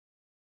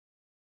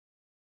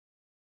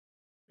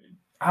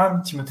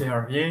I'm Timothée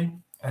Ravier,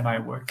 and I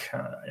work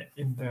at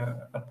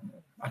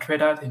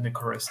Red Hat in the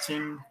CoreOS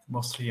team,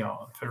 mostly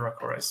on Fedora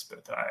CoreOS,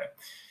 but I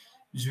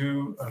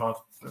do a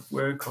lot of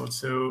work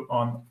also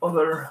on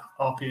other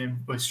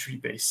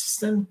rpm-ostree-based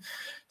systems,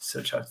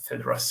 such as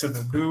Fedora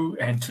Silverblue,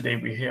 and today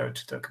we're here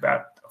to talk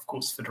about, of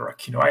course, Fedora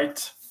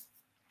Kinoite,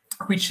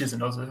 which is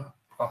another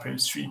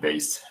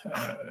rpm-ostree-based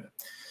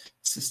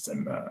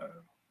system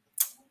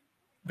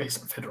based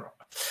on Fedora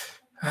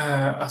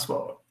as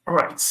well. All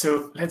right,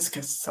 so let's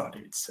get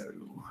started. So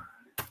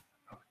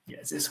yeah,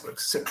 this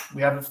works. So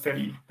we have a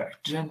fairly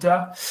packed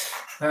agenda,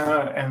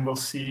 and we'll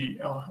see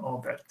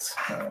all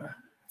that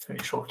very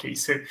shortly.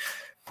 So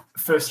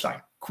first,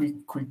 like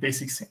quick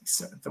basic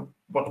things.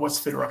 What's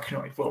Fedora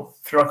Kinoite? Well,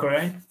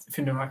 Fedora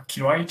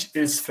Kinoite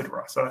is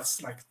Fedora, so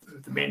that's like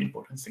the main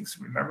important things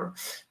to remember.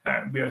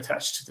 We are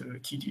attached to the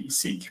KDE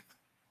SIG.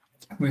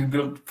 We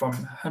built from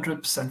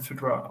 100%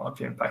 Fedora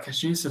RPM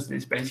packages, so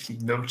there's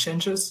basically no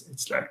changes.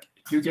 It's like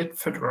you get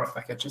Fedora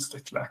packages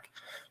just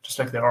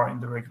like they are in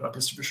the regular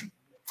distribution.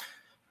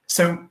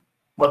 So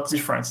what's the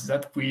difference is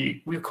that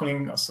we're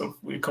calling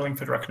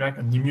Fedora Kinoite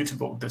an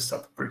immutable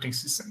desktop operating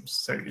system.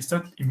 So it's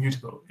not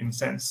immutable in the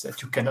sense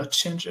that you cannot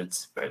change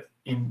it, but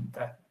in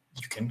that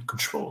you can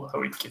control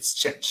how it gets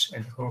changed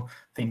and how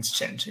things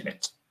change in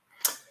it.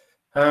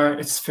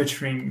 It's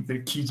featuring the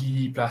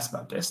KDE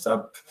Plasma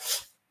desktop.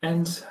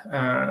 And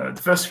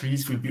the first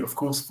release will be, of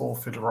course, for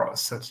Fedora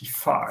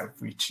 35,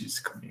 which is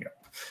coming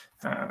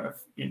up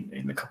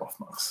in a couple of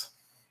months.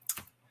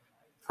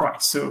 All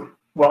right, so,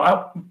 well,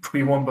 I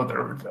probably won't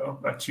bother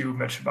about too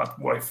much about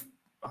why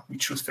we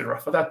choose Fedora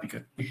for that,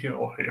 because we're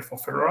all here for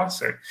Fedora,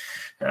 so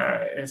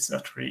it's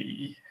not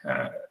really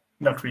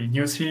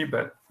news here,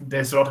 but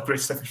there's a lot of great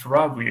stuff in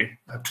Fedora. We're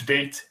up to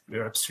date,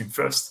 we're upstream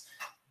first,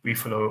 we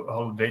follow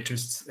all the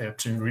latest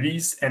upstream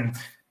release, and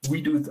we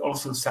do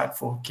also that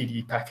for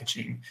KDE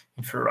packaging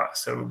in Fedora,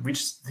 so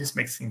this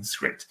makes things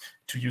great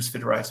to use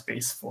Fedora as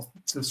base for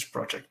this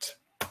project.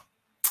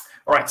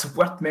 All right, so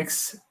what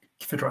makes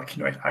Fedora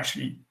Kinoite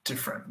actually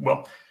different?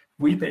 Well,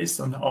 we based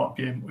on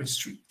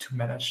rpm-ostree to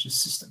manage the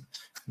system.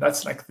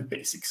 That's like the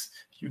basics.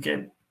 You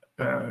get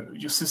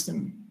your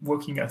system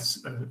working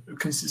as a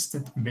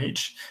consistent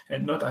image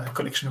and not as a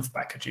collection of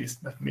packages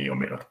that may or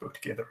may not work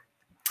together.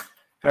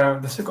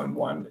 The second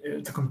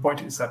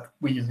point is that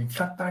we're using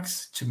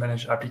Flatpaks to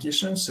manage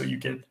applications. So you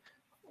get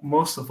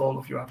most of all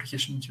of your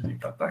applications using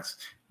Flatpaks.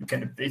 You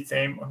can update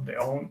them on their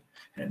own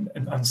and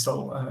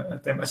install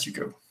them as you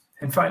go.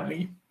 And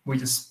finally, we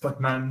use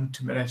podman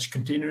to manage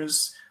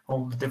containers,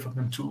 all the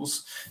development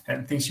tools,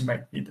 and things you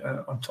might need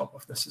on top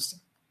of the system.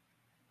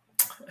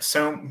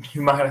 So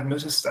you might have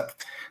noticed that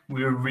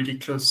we're a really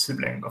close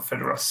sibling of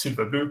Fedora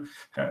Silverblue,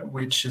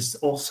 which is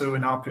also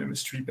an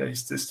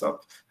rpm-ostree-based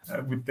desktop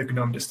with the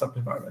GNOME desktop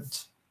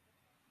environment.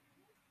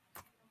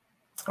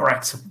 All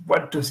right, so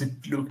what does it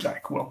look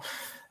like? Well,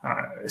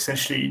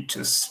 essentially it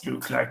just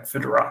looks like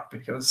Fedora,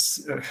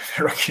 because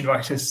Fedora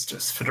Kinoite is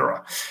just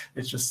Fedora.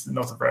 It's just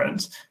another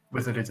variant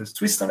with a little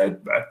twist on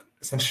it, but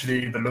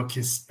essentially the look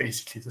is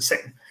basically the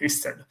same.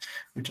 Instead,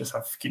 we just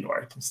have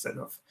Kinoite instead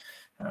of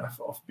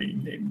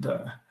being named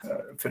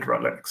Fedora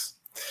Linux.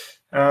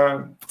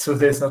 So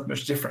there's not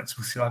much difference.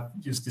 We still have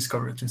use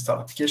Discovery to install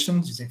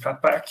applications using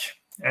Flatpak,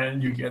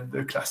 and you get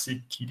the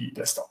classic KDE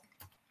desktop.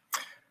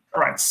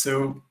 All right,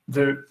 so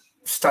the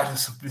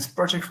status of this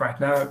project right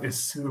now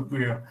is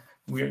we're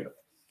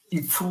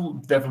in full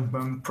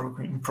development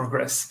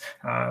progress.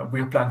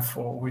 We've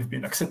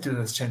been accepted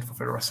as change for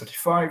Fedora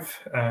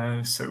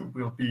 35, so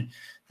we'll be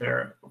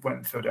there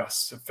when Fedora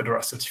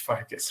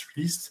 35 gets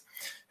released.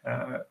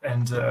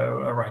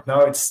 Right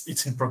now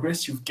it's in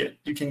progress. You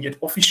can get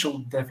official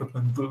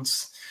development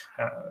builds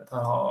that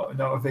are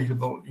now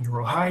available in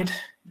Rawhide.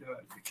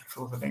 You can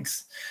follow the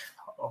links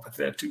over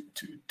there to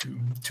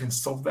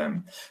install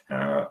them.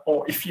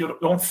 Or if you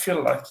don't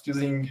feel like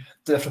using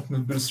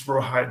development builds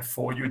Rawhide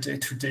for your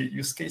day-to-day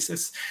use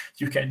cases,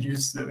 you can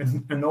use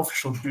an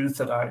official build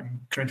that I'm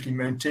currently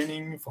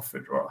maintaining for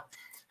Fedora.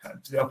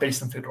 They are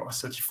based on Fedora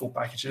 34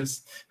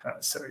 packages.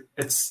 So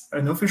it's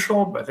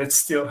unofficial, but it's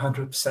still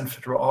 100%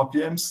 Fedora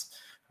RPMs.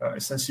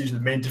 Essentially, the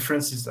main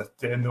difference is that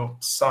they're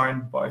not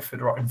signed by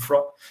Fedora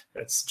Infra.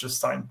 It's just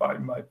signed by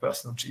my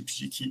personal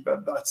GPG key,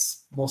 but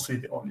that's mostly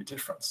the only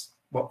difference.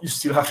 Well, you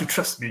still have to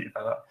trust me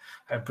that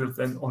I built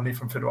them only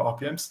from Fedora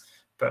RPMs,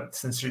 but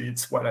essentially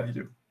it's what I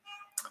do.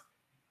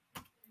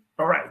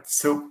 All right,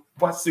 so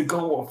what's the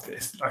goal of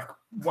this? Like,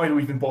 why do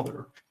we even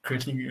bother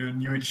creating a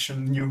new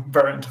edition, new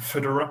variant of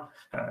Fedora?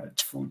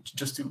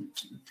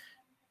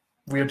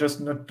 We are just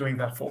not doing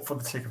that for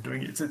the sake of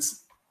doing it.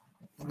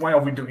 Why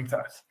are we doing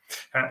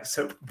that?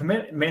 So the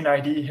main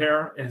idea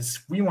here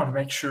is we want to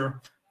make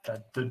sure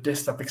that the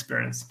desktop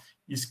experience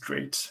is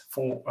great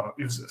for our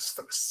users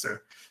first. So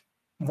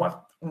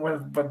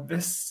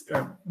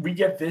we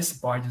get this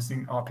by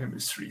using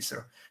rpm-ostree.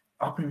 So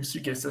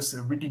rpm-ostree gives us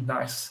a really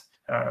nice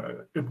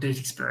update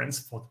experience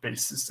for the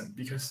base system,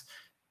 because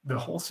the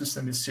whole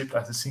system is shipped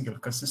as a single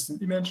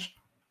consistent image.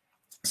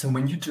 So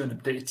when you do an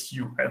update,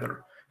 you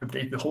either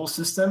update the whole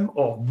system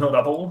or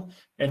notable,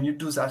 and you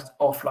do that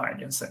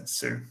offline in a sense.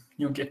 So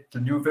you get the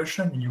new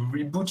version and you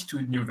reboot to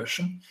a new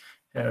version.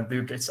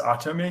 The updates are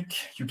atomic,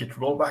 you get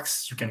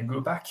rollbacks, you can go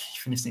back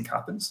if anything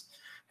happens.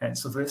 And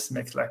so this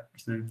makes like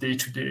the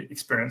day-to-day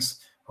experience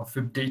of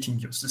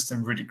updating your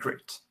system really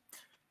great.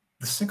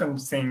 The second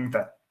thing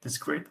that is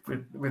great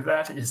with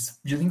that is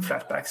using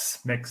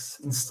Flatpaks makes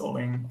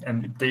installing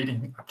and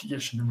updating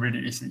application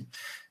really easy.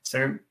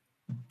 So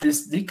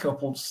this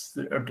decouples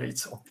the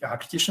updates of the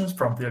applications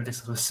from the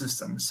updates of the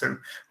system. So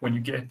when you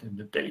get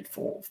an update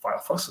for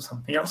Firefox or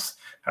something else,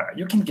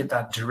 you can get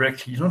that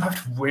directly. You don't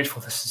have to wait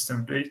for the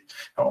system update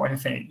or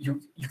anything.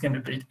 You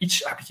can update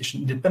each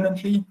application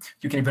independently.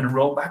 You can even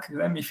roll back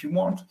them if you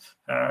want.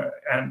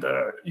 And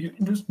you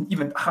don't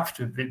even have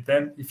to update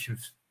them if you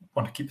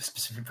want to keep a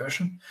specific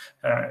version.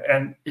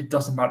 And it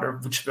doesn't matter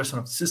which version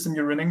of the system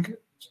you're running.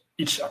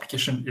 Each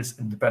application is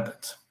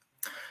independent.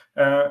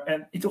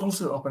 And it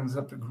also opens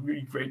up a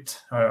really great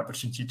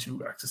opportunity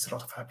to access a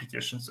lot of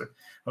applications. So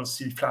I'll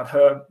see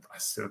FlatHub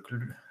has a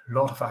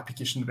lot of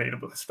applications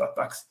available as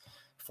Flatpaks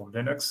for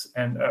Linux.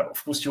 And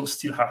of course, you'll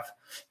still have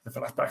the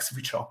Flatpaks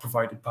which are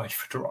provided by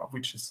Fedora,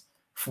 which is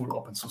full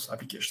open source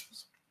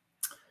applications.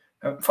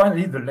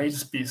 Finally, the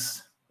latest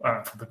piece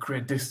for the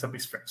great desktop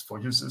experience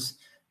for users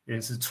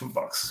is a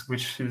toolbox,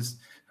 which is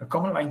a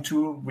command line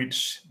tool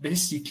which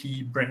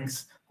basically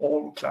brings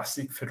all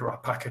classic Fedora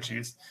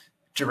packages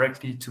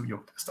directly to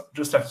your desktop,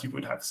 just like you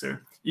would have. So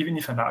even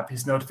if an app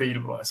is not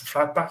available as a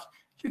Flatpak,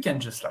 you can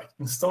just like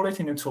install it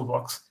in a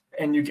toolbox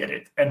and you get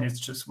it. And it's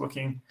just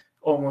working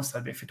almost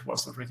as if it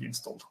was already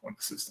installed on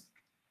the system.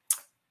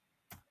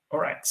 All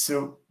right,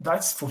 so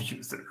that's for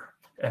user.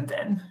 And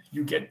then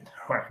you get,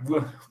 right,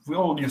 we're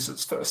all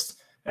users first,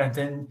 and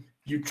then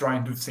you try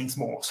and do things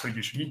more. So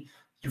usually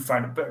you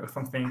find a bug or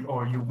something,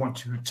 or you want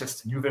to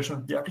test a new version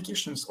of the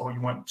applications, or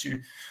you want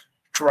to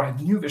try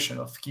the new version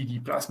of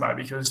KDE Plasma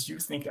because you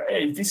think,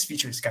 hey, this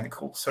feature is kind of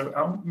cool,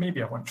 so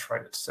maybe I want to try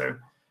it. So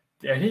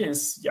the idea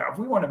is, yeah,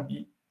 we want to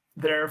be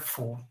there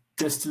for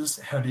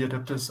testers, early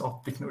adopters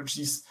of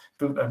technologies,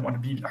 those that want to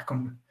be like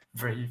on the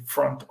very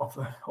front of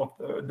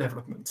the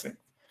development thing,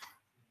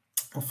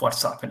 of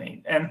what's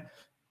happening. And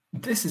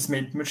this is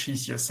made much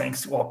easier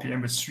thanks to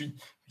rpm-ostree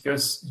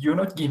because you're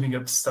not giving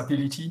up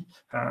stability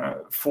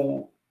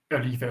for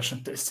early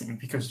version testing,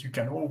 because you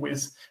can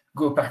always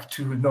go back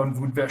to a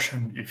non-root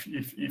version if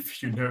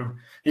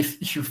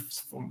you,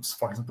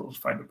 for example,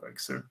 find a bug.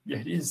 So the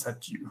idea is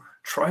that you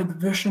try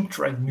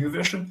the new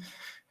version,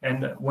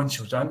 and once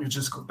you're done, you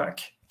just go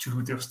back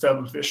to the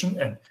stable version,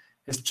 and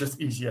it's just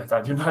easier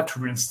that you don't have to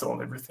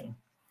reinstall everything.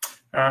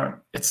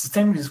 It's the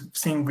same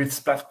thing with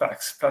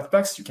Flatpaks.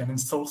 Flatpaks, you can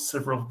install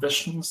several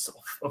versions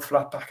of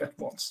Flatpak at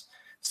once.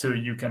 So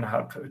you can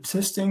have a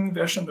testing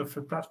version of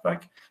a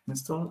Flatpak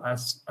installed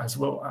as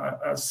well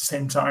at the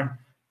same time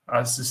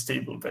as the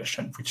stable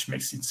version, which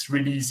makes it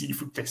really easy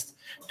to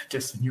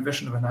test a new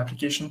version of an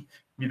application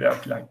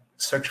without like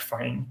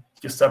sacrificing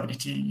your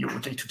stability, your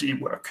day-to-day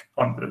work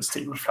on the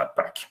stable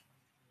Flatpak.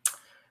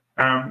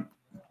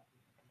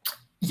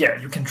 Yeah,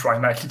 you can try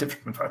nightly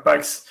development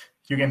Flatpaks.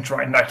 You can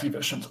try nightly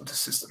versions of the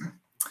system.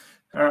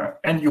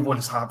 And you will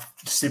have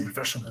the stable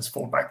version as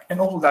fallback. And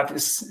all that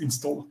is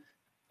installed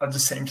at the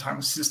same time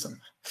as the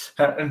system.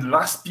 And the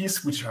last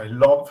piece, which I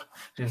love,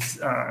 is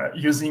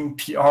using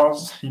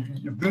PRs,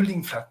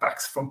 building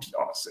Flatpaks from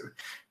PRs. So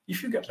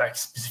if you get like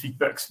specific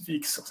bugs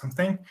fixed or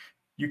something,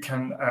 you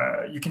can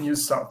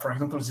use, for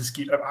example, this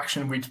GitHub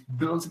action which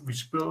build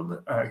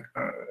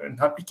an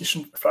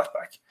application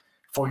Flatpak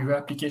for your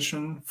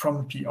application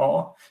from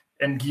PR,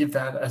 and give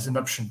that as an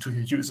option to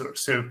the user.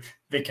 So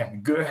they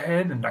can go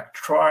ahead and like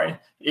try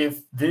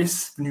if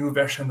this new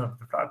version of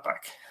the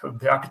Flatpak of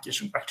the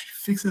application actually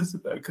fixes the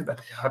bug that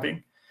they're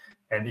having.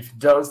 And if it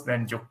does,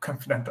 then you're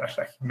confident that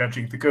like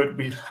merging the code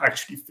will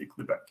actually fix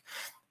the bug.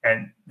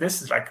 And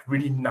this is like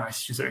really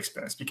nice user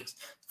experience, because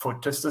for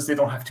testers, they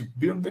don't have to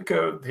build the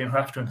code, they don't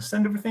have to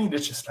understand everything. They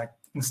just like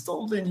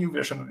install the new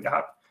version of the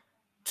app,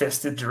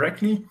 test it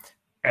directly,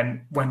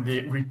 and when they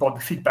report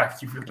the feedback,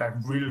 you feel like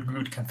real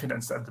good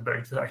confidence that the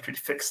bug is actually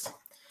fixed.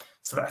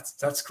 So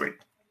that's great.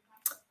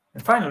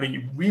 And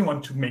finally, we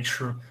want to make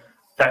sure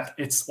that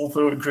it's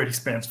also a great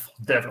experience for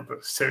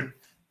developers. So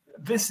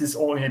this is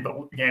all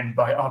enabled, again,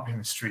 by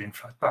rpm-ostree and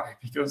Flatpak,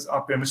 because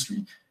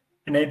rpm-ostree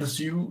enables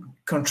you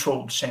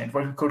control change,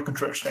 what we call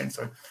control change.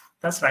 So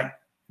that's like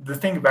the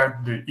thing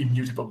about the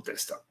immutable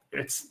desktop.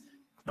 It's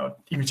not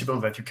immutable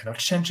that you cannot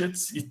change it,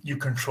 you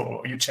control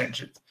or you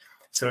change it.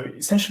 So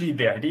essentially,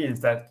 the idea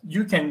is that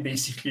you can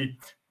basically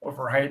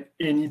override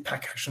any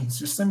package on the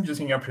system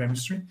using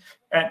rpm-ostree,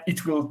 and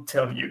it will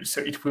tell you.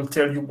 So it will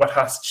tell you what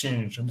has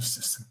changed on the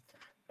system.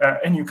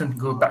 And you can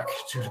go back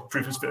to the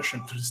previous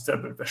version, to the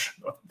stable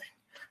version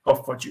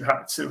of what you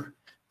had. So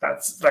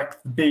that's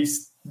like the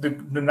base, the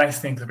nice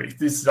thing of it.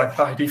 This is like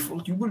by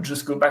default, you will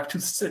just go back to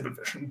the stable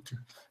version, to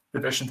the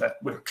version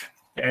that work.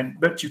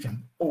 But you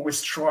can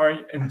always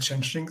try and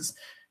change things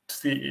to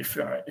see if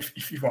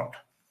you want.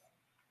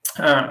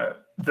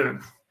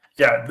 The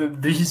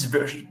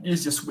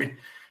easiest way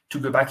to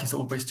go back is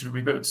always to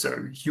reboot.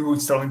 So you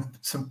installing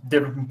some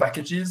development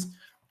packages,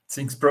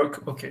 things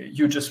broke, okay,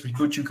 you just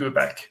reboot, you go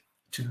back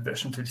to the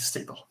version that is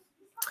stable.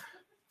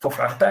 For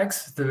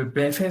Flatpaks, the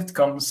benefit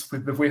comes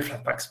with the way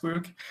Flatpaks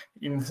work,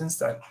 in the sense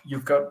that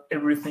you've got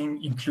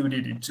everything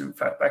included into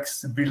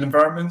Flatpaks, the build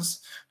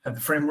environments, the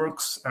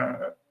frameworks,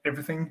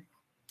 everything,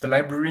 the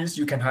libraries,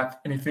 you can have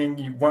anything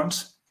you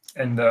want,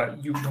 and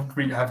you don't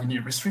really have any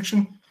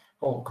restriction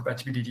or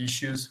compatibility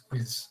issues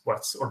with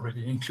what's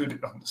already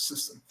included on the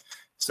system.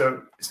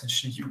 So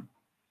essentially, you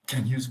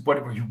can use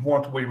whatever you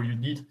want, whatever you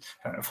need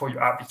for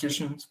your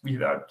applications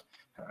without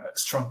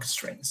strong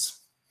constraints.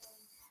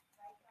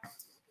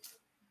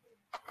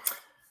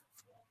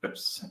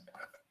 Oops.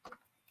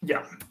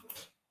 Yeah.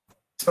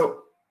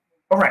 So,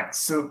 all right.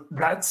 So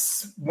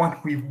that's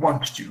what we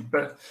want to do,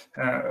 but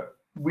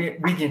we're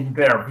getting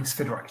there with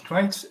Fedora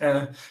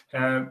Kinoite.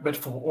 But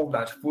for all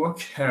that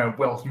work,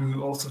 well,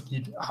 you also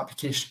need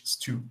applications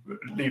to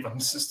live on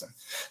the system.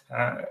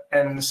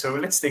 And so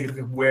let's take a look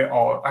at where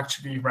are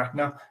actually right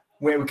now,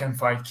 where we can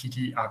find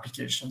KDE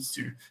applications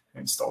to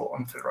install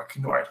on Fedora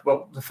Kinoite.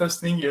 Well, the first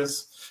thing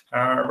is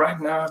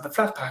right now the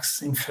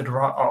Flatpaks in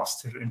Fedora are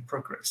still in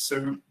progress.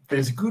 So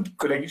there's a good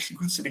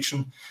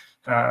selection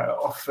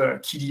of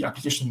KDE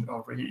application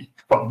already.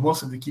 Well,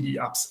 most of the KDE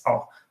apps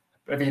are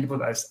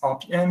available as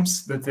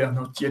RPMs, but they are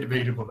not yet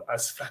available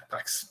as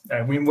Flatpaks.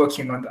 We're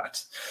working on that.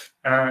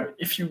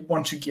 If you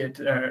want to get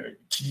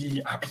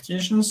KDE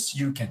applications,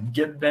 you can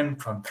get them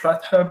from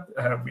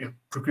FlatHub. We are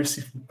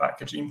progressively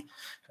packaging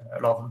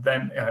a lot of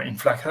them in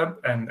FlatHub,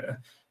 and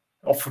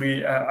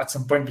hopefully at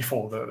some point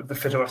before the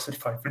Fedora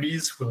 35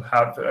 release, we'll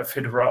have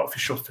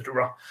official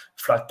Fedora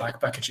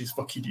Flatpak packages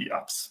for KDE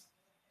apps.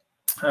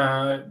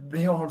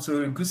 There are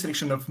also a good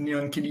selection of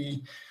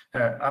non-KDE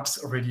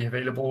apps already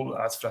available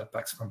as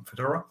Flatpaks from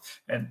Fedora,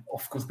 and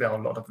of course there are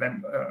a lot of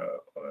them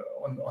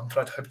on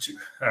FlatHub too.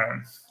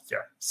 Yeah,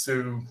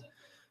 so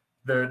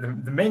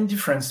the main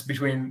difference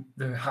between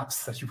the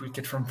apps that you will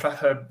get from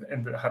FlatHub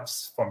and the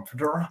apps from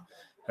Fedora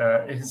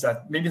is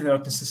that maybe they're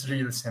not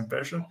necessarily the same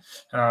version,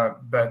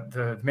 but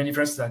the main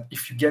difference is that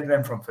if you get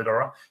them from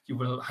Fedora, you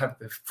will have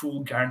the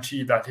full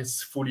guarantee that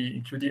it's fully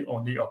included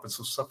on the open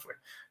source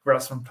software.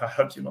 Whereas from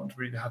FlatHub, you don't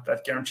really have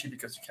that guarantee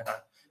because you can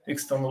have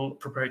external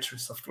proprietary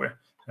software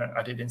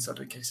added in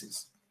certain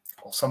cases,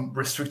 or some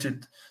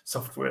restricted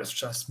software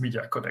such as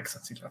media codecs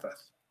and things like that.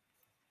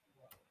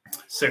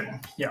 So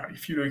yeah,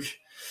 if you look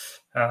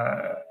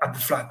at the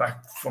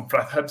Flatpak from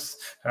FlatHubs,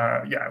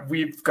 yeah,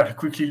 we've got a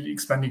quickly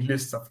expanding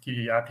list of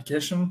KDE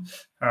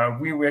applications.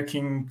 We're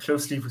working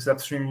closely with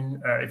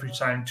upstream every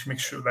time to make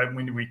sure that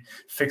when we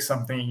fix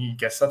something, it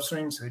gets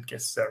upstream, so it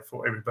gets there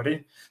for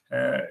everybody,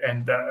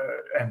 and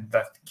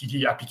that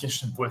KDE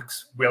application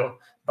works well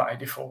by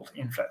default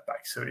in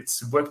Flatpak. So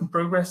it's a work in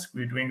progress.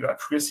 We're doing that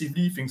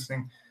progressively,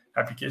 fixing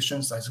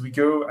applications as we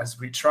go, as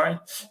we try.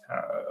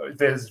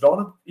 There's a lot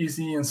of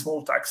easy and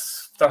small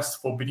tasks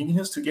for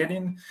beginners to get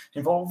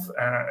involved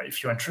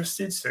if you're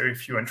interested. So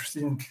if you're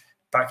interested in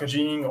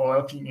packaging or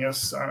helping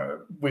us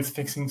with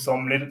fixing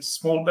some little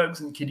small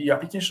bugs in KDE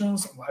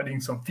applications or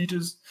adding some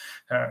features,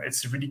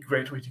 it's a really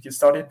great way to get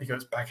started,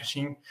 because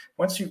packaging,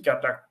 once you've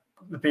got like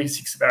the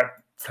basics about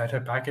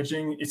Flutter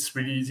packaging, it's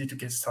really easy to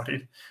get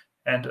started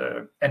and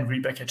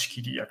repackage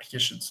KDE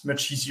applications,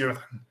 much easier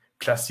than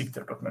classic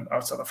development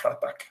outside of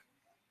Flatpak.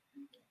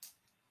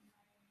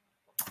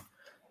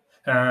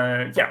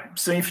 Yeah,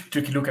 so if you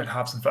take a look at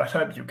apps in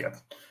FlatHub, you get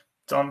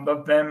some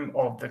of them,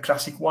 or the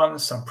classic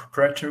ones, some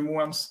proprietary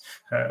ones.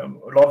 A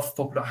lot of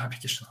popular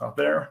applications are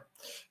there.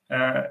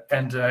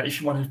 And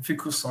if you want to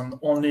focus on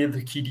only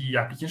the KDE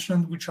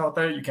applications which are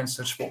there, you can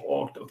search for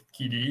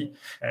org.kde,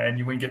 and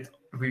you will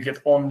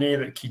get only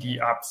the KDE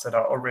apps that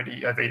are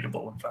already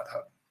available in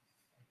FlatHub.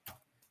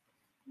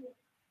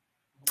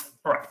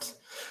 All right.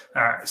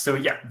 So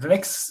yeah, the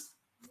next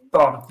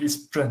part of this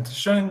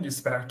presentation is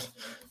about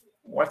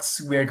what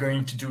we're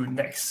going to do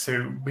next.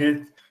 So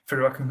with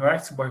Fedora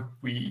Kinoite, where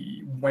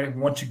we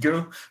want to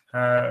go,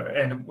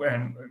 and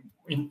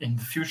in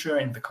the future,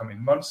 in the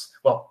coming months.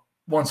 Well,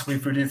 once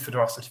we've released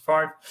Fedora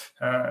 35,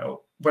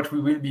 what we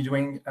will be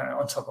doing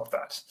on top of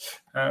that.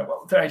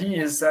 Well, the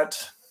idea is that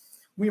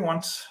we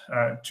want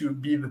to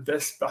be the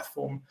best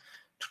platform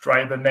to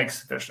try the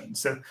next version.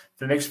 So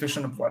the next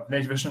version of what?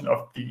 Next version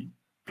of the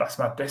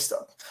Plasma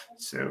desktop.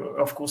 So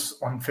of course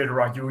on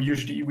Fedora, we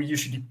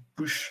usually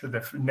push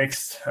the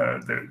next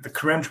the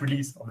current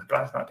release of the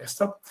Plasma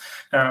desktop,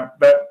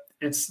 but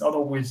it's not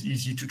always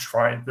easy to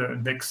try the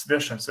next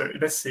version. So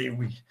let's say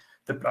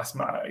the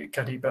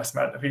KDE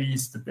Plasma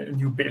release the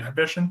new beta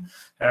version.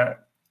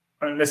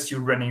 Unless you're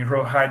running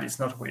rawhide, it's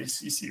not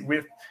always easy.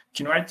 With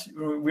Kinoite,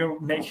 we'll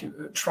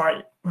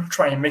try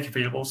and make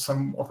available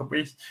some other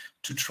ways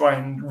to try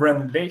and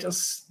run the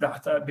latest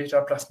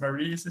beta Plasma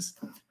releases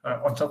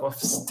on top of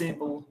the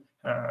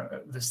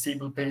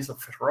stable base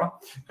of Fedora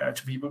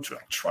to be able to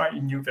try a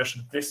new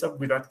version of desktop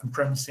without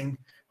compromising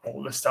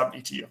all the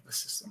stability of the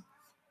system.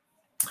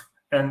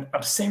 And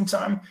at the same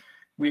time,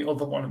 we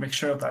also want to make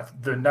sure that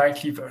the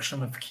nightly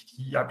version of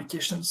KDE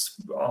applications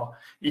are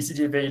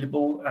easily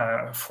available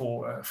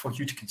for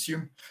you to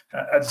consume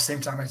at the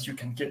same time as you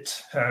can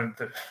get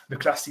the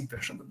classic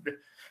version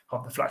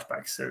of the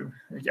Flatpak. So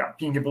yeah,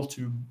 being able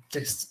to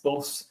test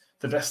both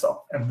the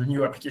desktop and the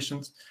new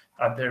applications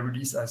at their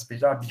release as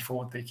beta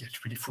before they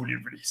get really fully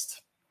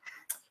released.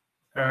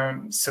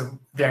 So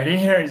the idea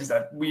here is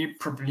that we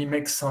probably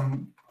make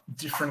some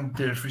different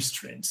delivery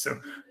streams. So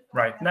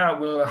right now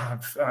we'll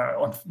have,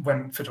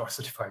 when Fedora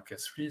 35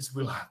 gets released,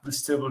 we'll have the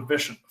stable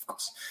version, of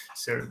course.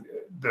 So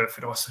the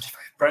Fedora 35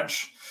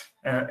 branch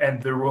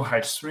and the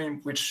rawhide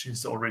stream, which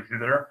is already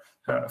there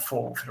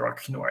for Fedora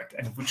Kinoite,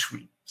 and which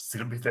will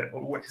still be there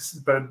always.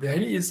 But the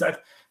idea is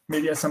that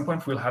maybe at some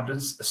point we'll have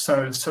this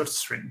third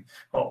stream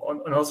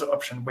or another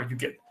option where you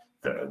get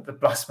the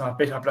Plasma,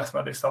 beta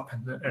Plasma desktop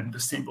and the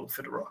stable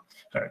Fedora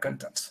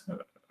content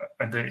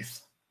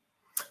underneath.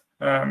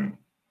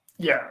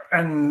 Yeah,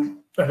 and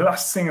the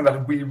last thing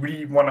that we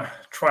really want to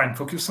try and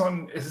focus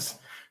on is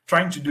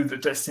trying to do the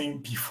testing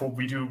before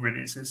we do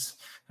releases.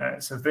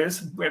 So this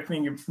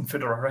thing in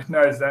Fedora right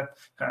now is that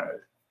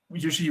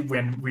usually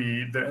when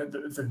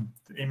the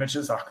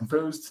images are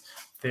composed,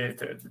 they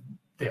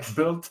are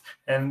built,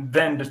 and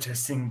then the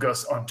testing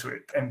goes onto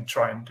it and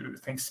try and do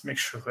things, make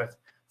sure that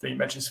the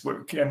images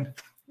work. And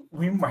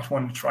we might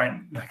want to try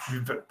and like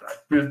revert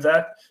that, build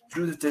that,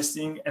 do the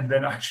testing, and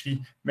then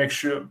actually make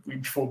sure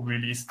before we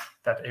release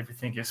that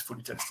everything is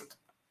fully tested.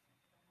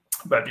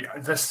 But yeah,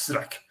 that's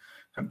like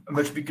a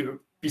much bigger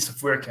piece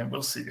of work, and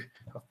we'll see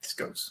how this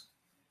goes.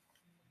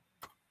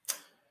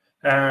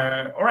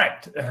 All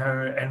right,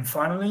 and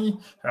finally,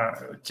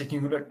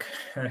 taking a look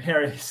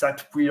here is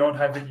that we don't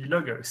have any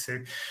logo. So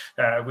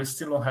we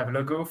still don't have a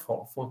logo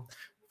for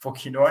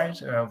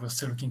Kinoite. We're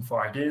still looking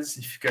for ideas.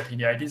 If you got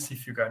any ideas,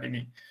 if you got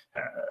any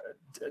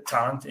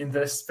talent in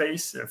this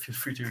space, feel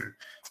free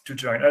to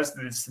join us.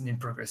 There's an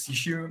in-progress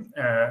issue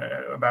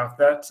about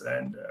that,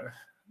 and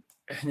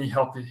any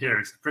help here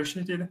is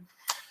appreciated.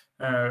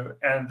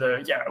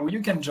 Yeah,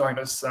 you can join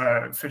us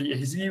fairly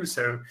easily.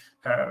 So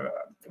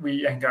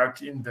we hang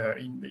out in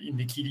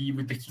the KDE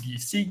with the KDE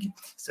SIG.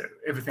 So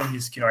everything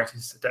is Kinoite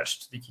is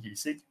attached to the KDE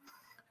SIG.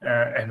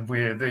 And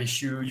with the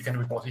issue, you can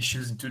report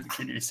issues into the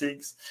KDE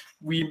SIGs.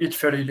 We meet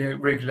fairly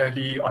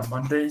regularly on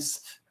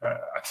Mondays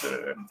at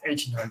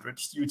 1800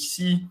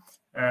 UTC.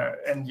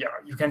 And yeah,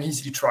 you can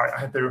easily try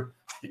either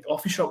the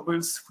official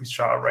builds, which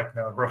are right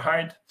now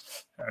rawhide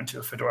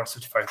until Fedora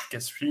 35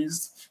 gets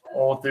released,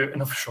 or the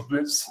unofficial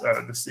builds,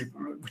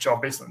 which are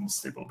based on the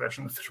stable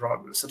version of Fedora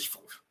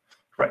 35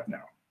 right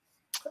now.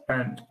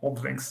 And all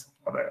the links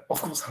are there.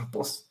 Of course, I'll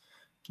post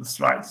the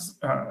slides,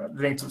 the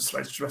link to the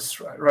slides just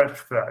right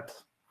after that.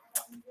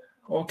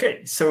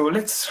 Okay, so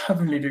let's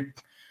have a little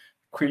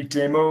quick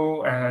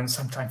demo and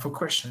some time for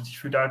questions.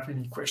 If you have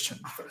any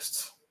questions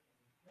first.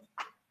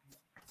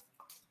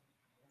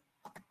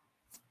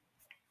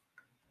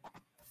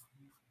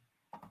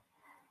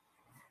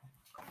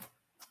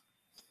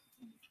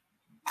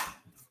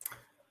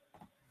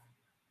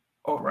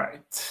 All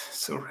right,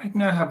 so right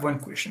now I have one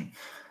question.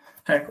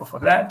 I go for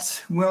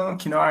that. Well,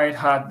 Kinoite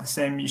had the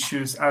same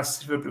issues as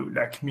Silverblue,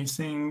 like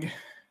missing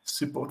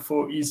support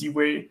for easy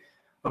way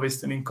of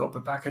installing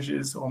corporate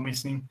packages or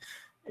missing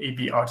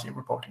ABRT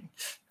reporting.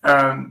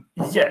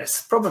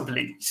 Yes,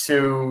 probably.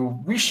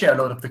 So we share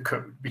a lot of the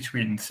code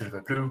between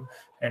Silverblue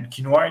and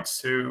Kinoite.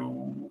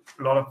 So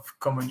a lot of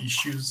common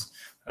issues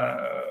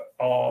a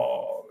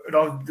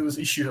lot of those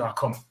issues are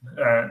common.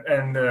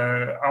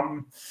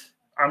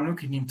 I'm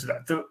looking into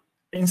that. The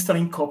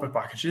installing corporate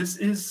packages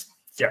is,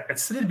 yeah,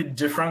 it's a little bit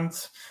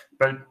different,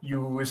 but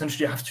you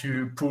essentially have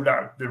to pull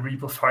out the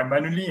repo file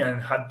manually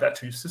and add that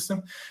to your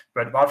system.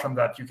 But apart from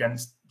that, you can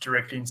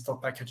directly install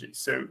packages.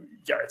 So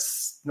yeah,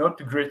 it's not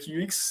a great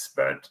UX,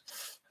 but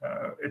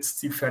it's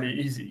still fairly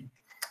easy.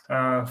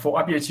 For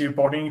ABRT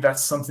reporting,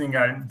 that's something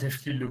I'm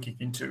definitely looking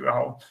into.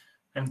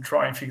 and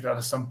try and figure that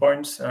at some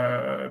point.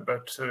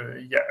 But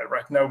yeah,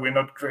 right now we're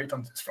not great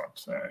on this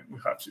front. We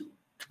have to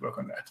work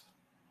on that.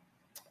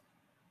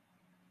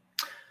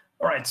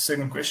 All right,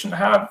 second question I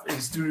have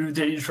is, do you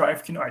daily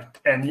drive Kinoite?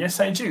 And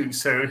yes, I do.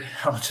 So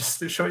I'll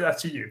just show that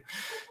to you.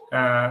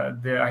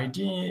 The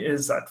idea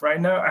is that right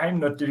now I'm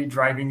not daily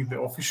driving the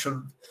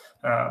official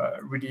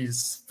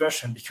release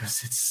version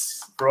because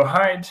it's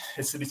rawhide.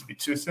 It's a little bit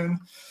too soon.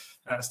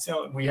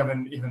 Still, we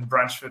haven't even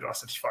branched Fedora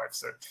 35,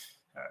 so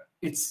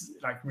it's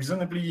like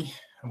reasonably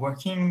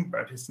working,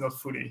 but it's not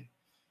fully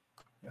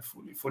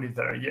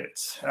there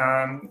yet.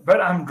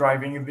 But I'm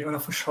driving the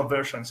unofficial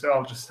version, so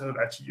I'll just show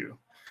that to you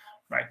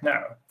right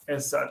now.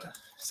 Is that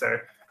so?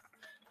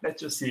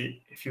 Let's just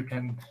see if you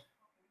can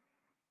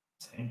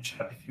say in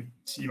chat if you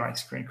see my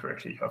screen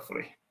correctly.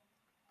 Hopefully,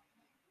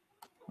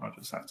 I'll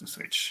just have to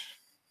switch.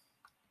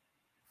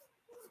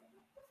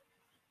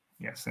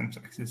 Yeah, seems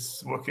like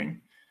it's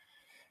working.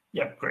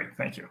 Yeah, great,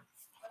 thank you.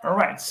 All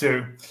right,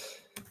 so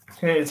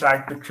here's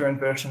like the current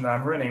version that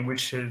I'm running,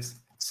 which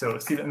is so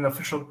still an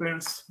official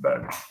build,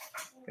 but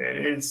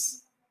it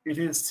is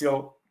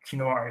still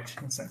Kinoite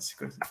in a sense,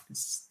 because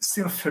it's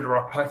still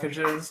Fedora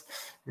packages.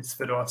 It's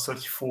Fedora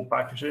 34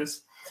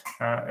 packages.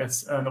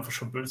 It's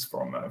unofficial builds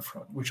from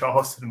which are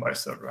hosted by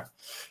server.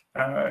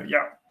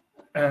 Yeah,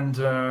 and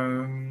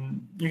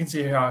you can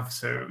see here I have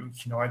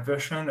Kinoite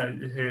version.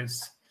 It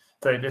is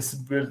the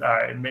latest build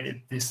I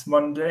made this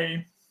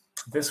Monday,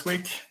 this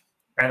week,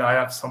 and I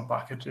have some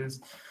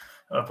packages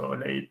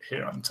overlaid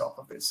here on top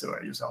of it. So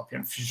I use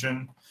RPM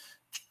Fusion,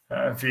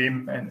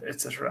 Vim, and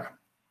etc.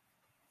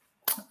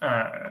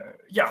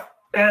 Yeah,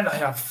 and I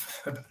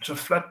have a bunch of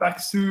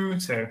Flatpaks too.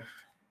 So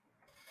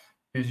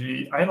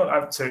usually I don't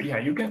have. So yeah,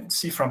 you can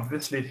see from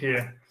this list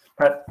here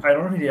that I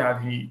don't really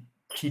have any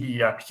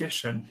KDE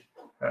application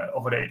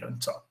overlaid on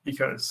top,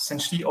 because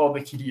essentially all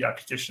the KDE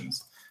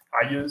applications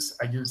I use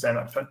them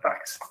on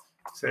Flatpaks.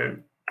 So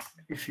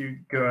if you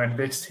go and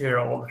list here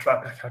all the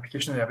Flatpak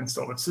applications I have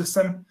installed on the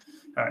system,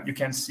 you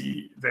can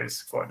see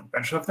there's quite a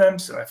bunch of them.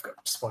 So I've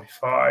got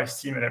Spotify,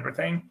 Steam, and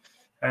everything.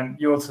 And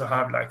you also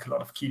have like a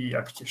lot of KDE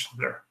applications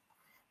there,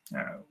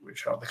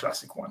 which are the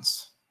classic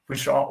ones,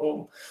 which are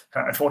all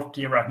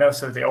unfortunately right now.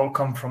 So they all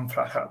come from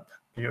Flathub,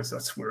 because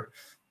that's where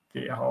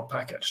they are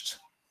packaged.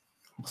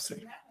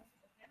 Mostly.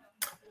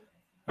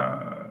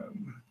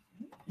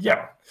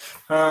 Yeah.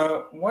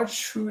 What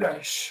should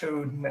I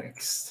show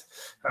next?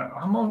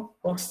 I'm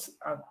almost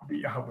at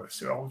the hour,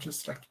 so I'll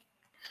just like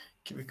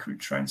give a quick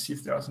try and see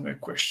if there's another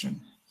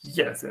question.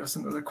 Yes, there's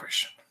another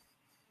question.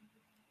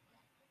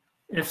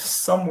 If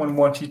someone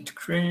wanted to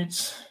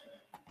create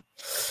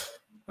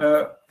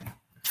Fedora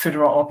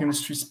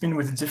RPM-ostree spin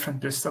with a different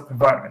desktop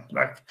environment,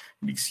 like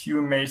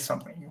XQ made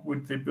something,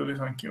 would they build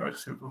it on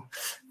Kinoite?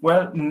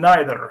 Well,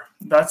 neither.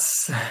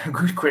 That's a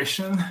good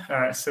question.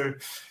 So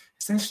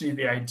essentially,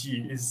 the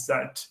idea is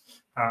that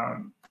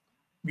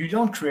you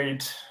don't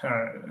create.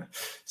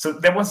 So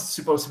there was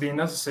supposed to be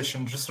another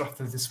session just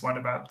after this one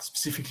about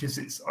specifically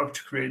this, how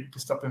to create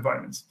desktop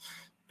environments,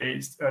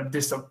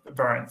 desktop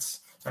variants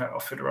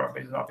of Fedora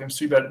based on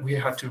RPM-ostree, but we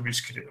had to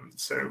reschedule it.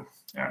 So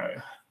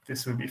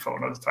this will be for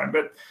another time.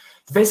 But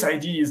the base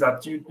idea is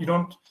that you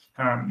don't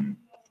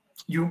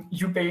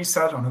you base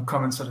that on a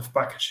common set of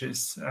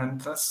packages, and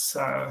that's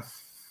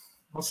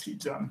mostly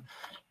done.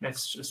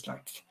 Let's just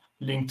like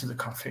link to the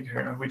config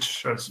here, which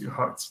shows you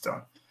how it's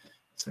done.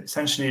 So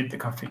essentially, the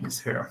config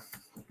is here.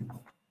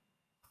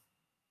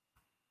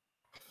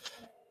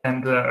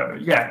 And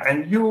yeah,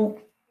 and you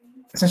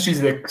essentially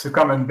the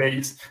common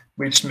base,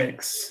 which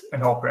makes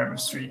an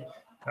RPM-ostree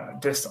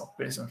desktop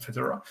based on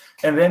Fedora.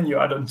 And then you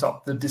add on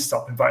top the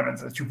desktop environment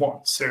that you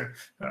want. So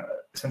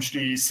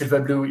essentially,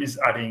 Silverblue is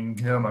adding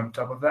GNOME on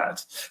top of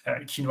that.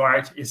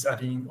 Kinoite is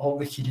adding all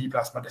the KDE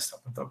Plasma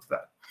desktop on top of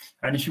that.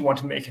 And if you want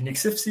to make an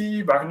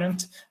XFC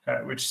variant,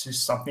 which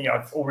is something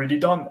I've already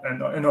done,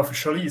 and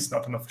unofficially, it's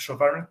not an official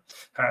variant,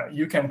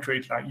 you can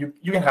create like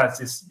you can have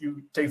this.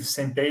 You take the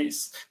same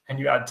base and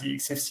you add the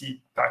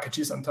XFC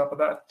packages on top of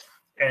that,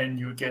 and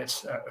you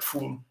get a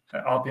full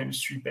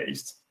RPM-ostree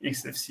based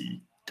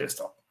XFC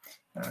desktop.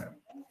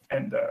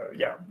 And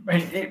yeah, I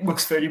mean, it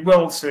works very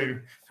well. So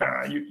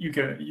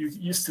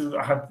you still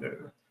have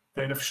the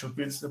unofficial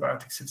bits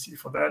about XFC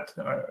for that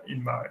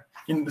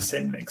in the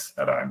same links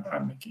that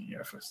I'm making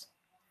here first.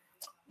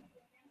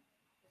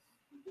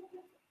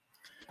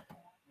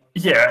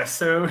 Yeah,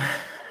 so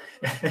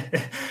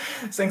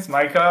thanks,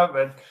 Micah,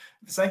 but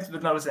thanks,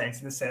 but not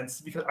thanks in a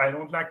sense, because I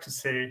don't like to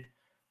say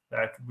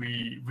that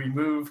we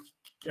remove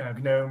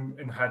GNOME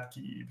and add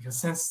KDE, because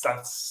since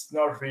that's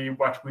not really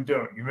what we're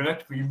doing, we're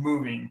not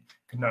removing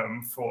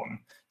GNOME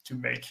to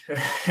make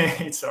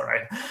it's all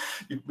right.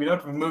 We're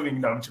not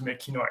removing GNOME to make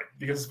Kinoite,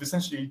 because we're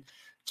essentially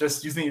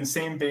just using the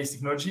same base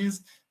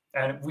technologies,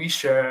 and we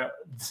share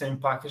the same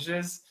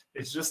packages.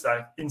 It's just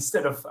like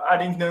instead of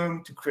adding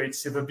GNOME to create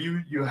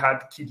Silverblue, you had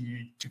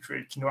KDE to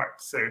create Kinoite.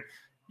 So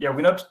yeah,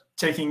 we're not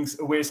taking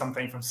away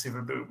something from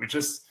Silverblue. We're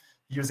just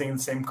using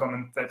the same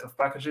common set of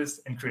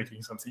packages and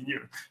creating something new.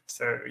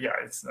 So yeah,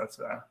 it's not.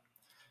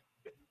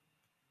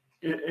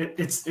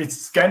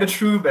 It's kind of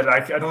true, but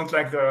like I don't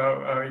like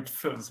the it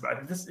feels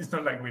bad. It's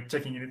not like we're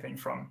taking anything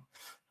from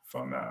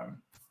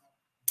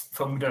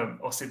GNOME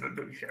or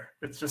Silverblue here.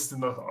 It's just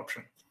another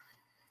option.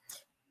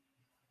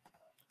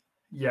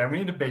 Yeah, we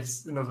need a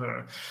base,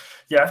 another.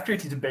 Yeah, I've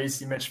created a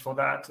base image for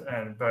that,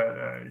 but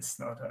it's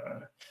not.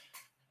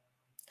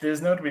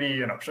 There's not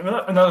really an option.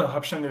 Another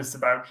option is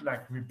about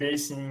like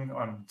rebasing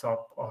on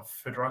top of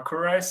Fedora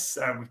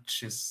CoreOS,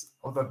 which is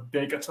other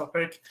bigger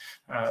topic,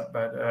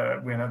 but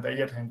we're not there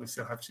yet, and we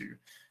still have to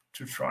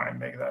try and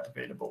make that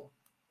available.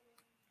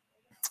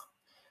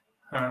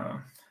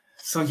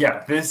 So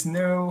yeah, there's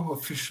no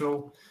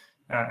official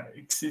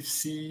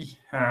XFC.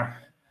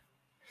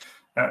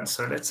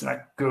 So let's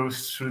like go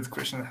through the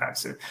question I have.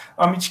 So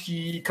how much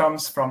key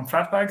comes from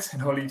Flatpaks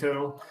and how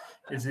little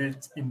is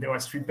it in the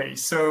OS3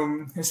 base?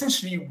 So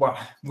essentially what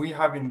we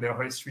have in the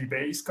OS3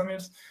 base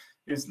commit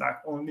is like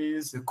only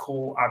the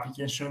core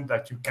application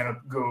that you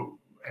cannot go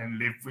and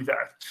live with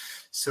that.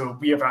 So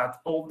we have had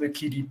all the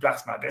KDE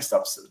Plasma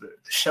desktops, so the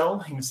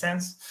shell in a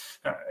sense,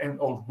 and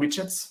all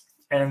widgets.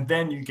 And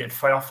then you get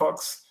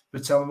Firefox, the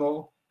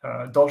terminal,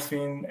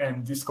 Dolphin,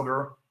 and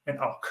Discover, and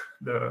Arc,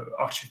 the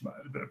archive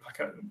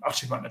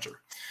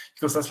manager,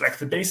 because that's like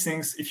the base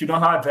things. If you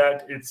don't have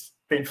that, it's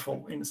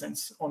painful in a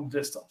sense on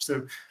desktop.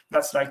 So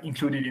that's like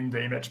included in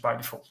the image by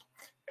default.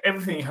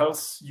 Everything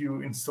else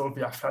you install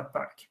via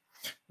Flatpak.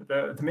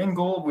 The main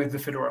goal with the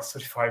Fedora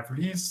 35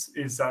 release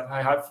is that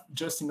I have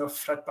just enough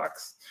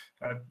Flatpaks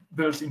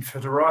built in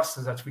Fedora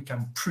so that we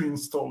can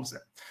pre-install them,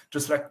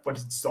 just like what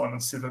it's done on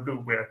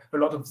Silverblue, where a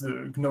lot of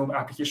the GNOME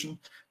applications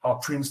are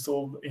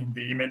pre-installed in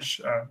the image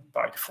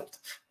by default.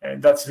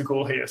 And that's the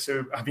goal here.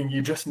 So having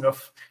just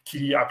enough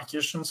KDE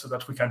applications so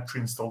that we can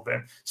pre-install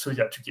them. So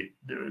yeah, to get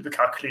the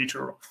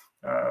calculator,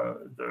 I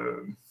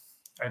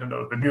don't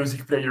know, the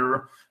music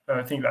player,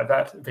 thing like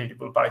that,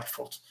 available by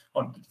default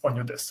on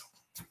your desktop.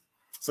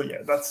 So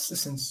yeah, that's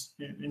instance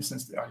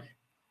the idea.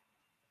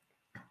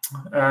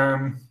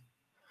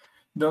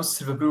 Those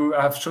Silverblue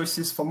have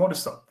choices for more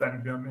stuff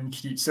than GNOME and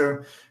KDE.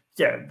 So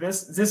yeah,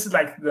 this is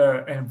like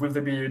and will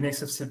there be an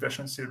XFCE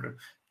version Silverblue?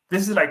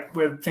 This is like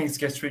where things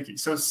get tricky.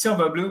 So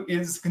Silverblue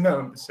is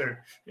GNOME. So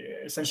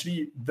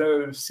essentially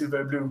the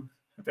Silverblue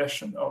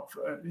version of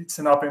it's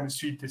an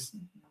rpm-ostree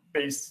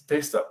based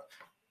desktop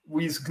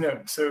with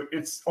GNOME. So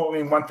it's all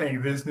in one thing.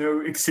 There's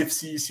no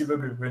XFCE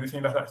Silverblue or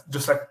anything like that.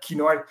 Just like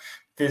Kinoite,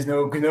 there's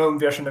no GNOME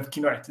version of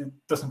Kinoite. It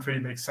doesn't really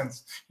make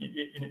sense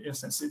in a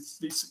sense.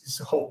 It's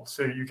a whole,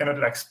 so you cannot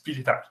like split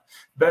it out.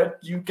 But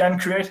you can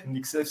create an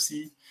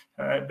XFCE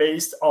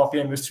based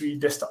rpm-ostree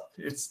desktop.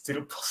 It's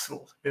still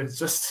possible. It's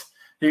just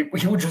it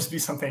would just be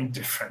something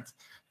different.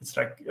 It's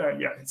like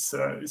yeah, it's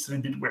a little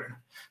bit weird.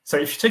 So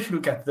if you take a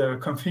look at the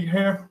config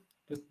here,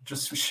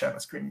 just to share my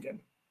screen again.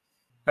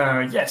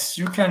 Yes,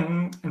 you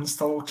can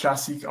install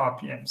classic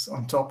RPMs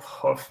on top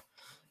of.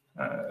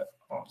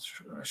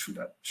 Should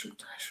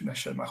I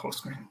share my whole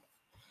screen?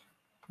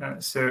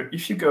 So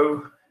if you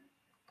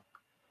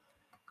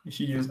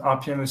use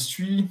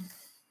rpm-ostree,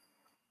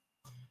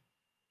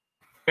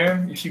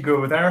 if you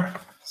go there,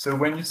 so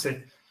when you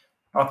say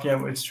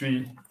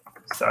rpm-ostree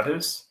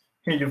status,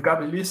 here you've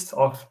got a list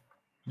of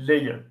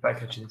layered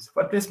packages.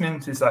 What this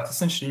means is that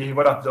essentially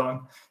what I've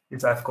done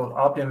is I've called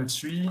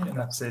rpm-ostree and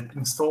I've said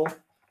install,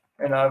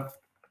 and I've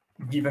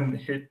given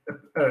it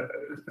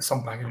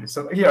some packages.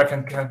 So here I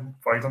can,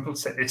 for example,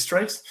 say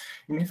strace.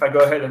 And if I go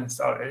ahead and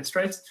install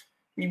strace,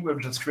 it will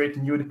just create a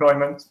new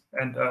deployment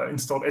and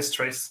install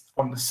strace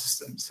on the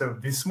system. So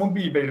this won't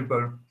be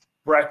available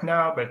right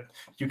now, but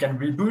you can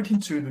reboot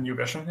into the new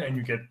version and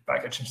you get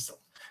package installed.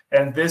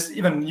 And there's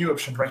even a new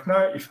option right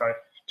now. If I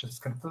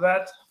just come to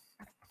that,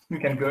 you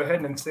can go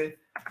ahead and say,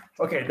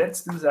 okay,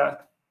 let's do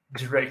that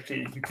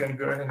directly. You can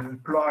go ahead and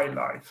apply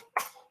live,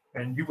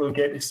 and you will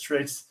get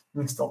strace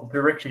installed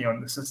directly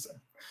on the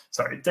system.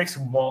 So it takes a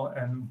while,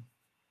 and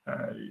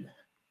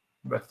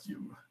but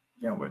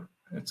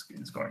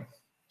it's going.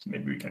 So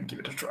maybe we can give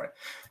it a try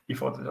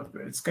before the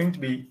upgrade. It's going to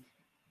be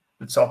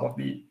the top of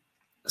the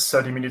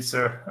 30 minutes,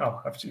 so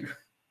I'll have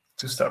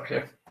to stop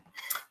here.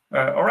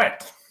 All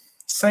right.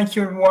 Thank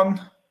you, everyone,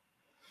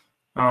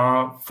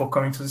 for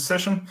coming to the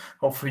session.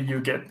 Hopefully you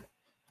get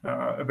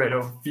a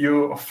better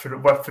view of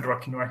what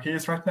Fedora Kinoite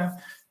is right now.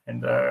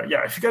 And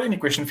yeah, if you got any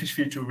questions, feel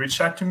free to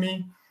reach out to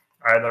me,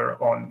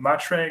 either on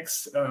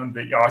Matrix, on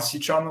the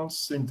ERC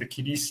channels, in the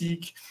KDE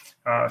Seek.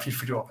 Feel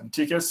free to open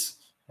tickets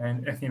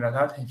and anything like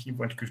that. If you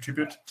want to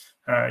contribute,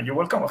 you're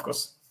welcome, of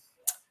course.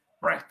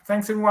 All right.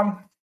 Thanks, everyone.